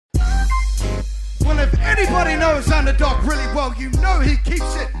Anybody knows Underdog really well, you know he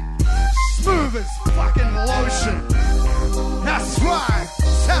keeps it smooth as fucking lotion. That's right,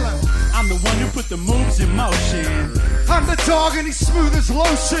 tell him. I'm the one who put the moves in motion. Underdog and he's smooth as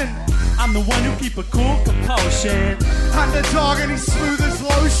lotion. I'm the one who keep a cool composure. Underdog and he's smooth as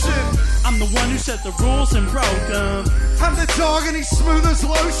lotion. I'm the one who set the rules and broke them. Underdog and he's smooth as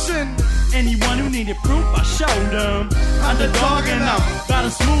lotion. Anyone who needed proof, I showed them. Underdog and I'm about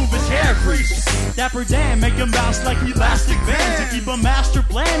as smooth as hair grease. Dapper Dan, make him bounce like elastic bands. To keep a master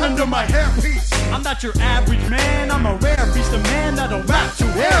plan under my hairpiece. I'm not your average man, I'm a rare beast, a man that'll rap to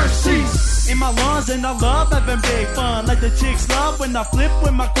air cease. In my lungs and I love having big fun. Like the chicks love when I flip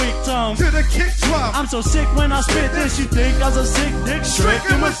with my quick tongue. To the kick drum. I'm so sick when I spit this, you think I was a sick dick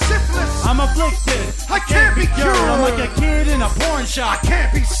stricken with syphilis. I'm afflicted, I can't be cured. I'm like a kid in a porn shop. I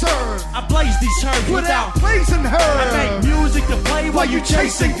can't be served. I blaze these herbs without blazing her. I make music to play while you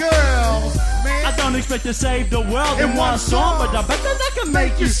chasing girls. Man. I don't expect to save the world in one song, but I bet that I can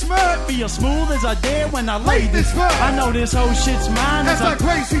make you smart. Feel smooth as I did when I laid this verse. I know this whole shit's mine as I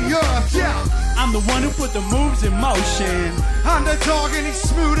crazy earth, yeah. I'm the one who put the moves in motion. Underdog and he's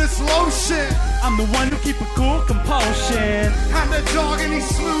smooth as lotion. I'm the one who keep a cool composure. Underdog and he's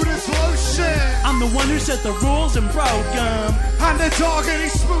smooth as lotion. I'm the one who set the rules and broke them. Underdog and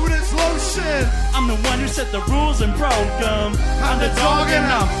he's smooth as lotion. I'm the one who set the rules and broke them. Underdog and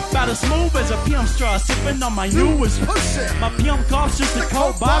I'm about as smooth as a PM straw, sipping on my newest pussy. My PM cough's just a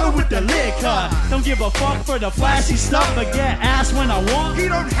coke bottle with the lid cut. Don't give a fuck for the flashy stuff, but get ass when I want. He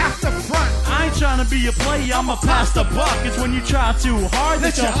don't have to front. I ain't trying to be a player, I'ma pass the buck. It's when you try too hard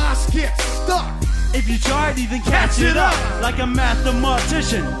that your ass gets stuck. If you try it, then catch it up. Like a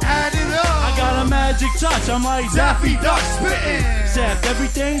mathematician, add it up. I got a magic touch, I'm like Daffy Duck spitting. Except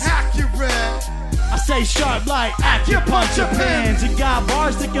everything's accurate. I stay sharp like acupuncture pins. And got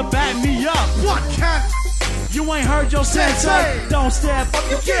bars that can back me up. What can? You ain't heard your sensei. Don't step up,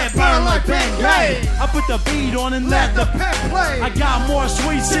 you get burned like Bengay. I put the beat on and let the pen play. I got more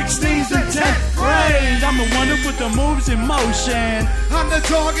sweet 16s than 10th grade. I'm the one who put the moves in motion.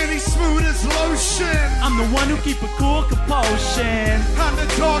 Underdog and he's smooth as lotion. I'm the one who keep a cool composure.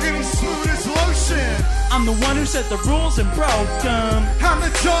 Underdog and he's smooth as lotion. I'm the one who set the rules and broke them.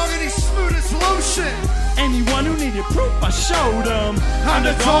 Underdog and he's smooth as lotion. Anyone who needed proof, I showed them.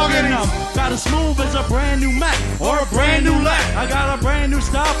 Underdog and I'm about as smooth as a brand new Mac or a brand new lap. I got a brand new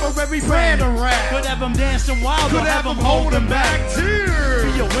style for every brand of rap. Could have them dancing wild, could have them holding back.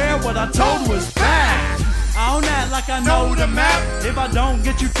 Be aware what I told was fact. I own that like I know the map. If I don't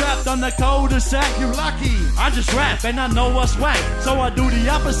get you trapped on the cul-de-sac, you lucky. I just rap and I know what's whack, so I do the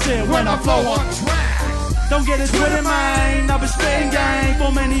opposite when I flow on track. Don't get it twisted, man. I've been spitting game for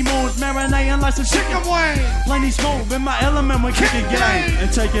many moons, marinating like some chicken wing. Plenty smooth in my element when kicking game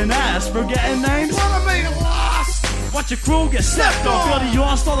and taking ass, forgetting names. Watch your crew get stepped on. Feel the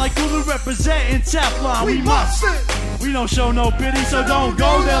onslaught like Hulu representing Teflon. We must it. We don't show no pity, so don't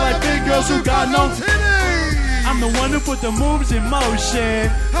go there like big girls who got no titties. I'm the one who put the moves in motion.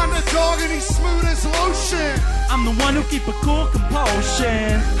 Underdog and he's smooth as lotion. I'm the one who keep a cool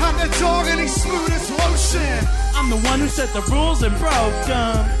composure. Underdog and he's smooth as lotion. I'm the one who set the rules and broke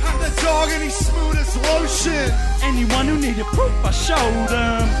them. Underdog and he's smooth as lotion. Anyone who needed proof, I showed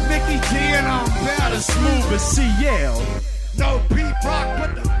them. Mickey D and I'm about as smooth as CL. No beat rock,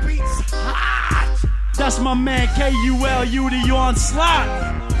 but the beat's hot. That's my man KULU, the onslaught.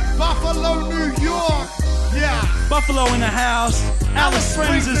 Buffalo, New York. Yeah. Buffalo in the house. Alice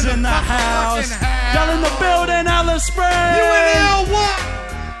Springs is in the house. Y'all in the building, Alice Springs. You in L1.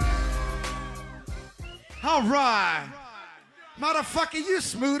 All right. Motherfucker, you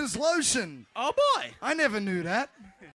smooth as lotion. Oh boy. I never knew that.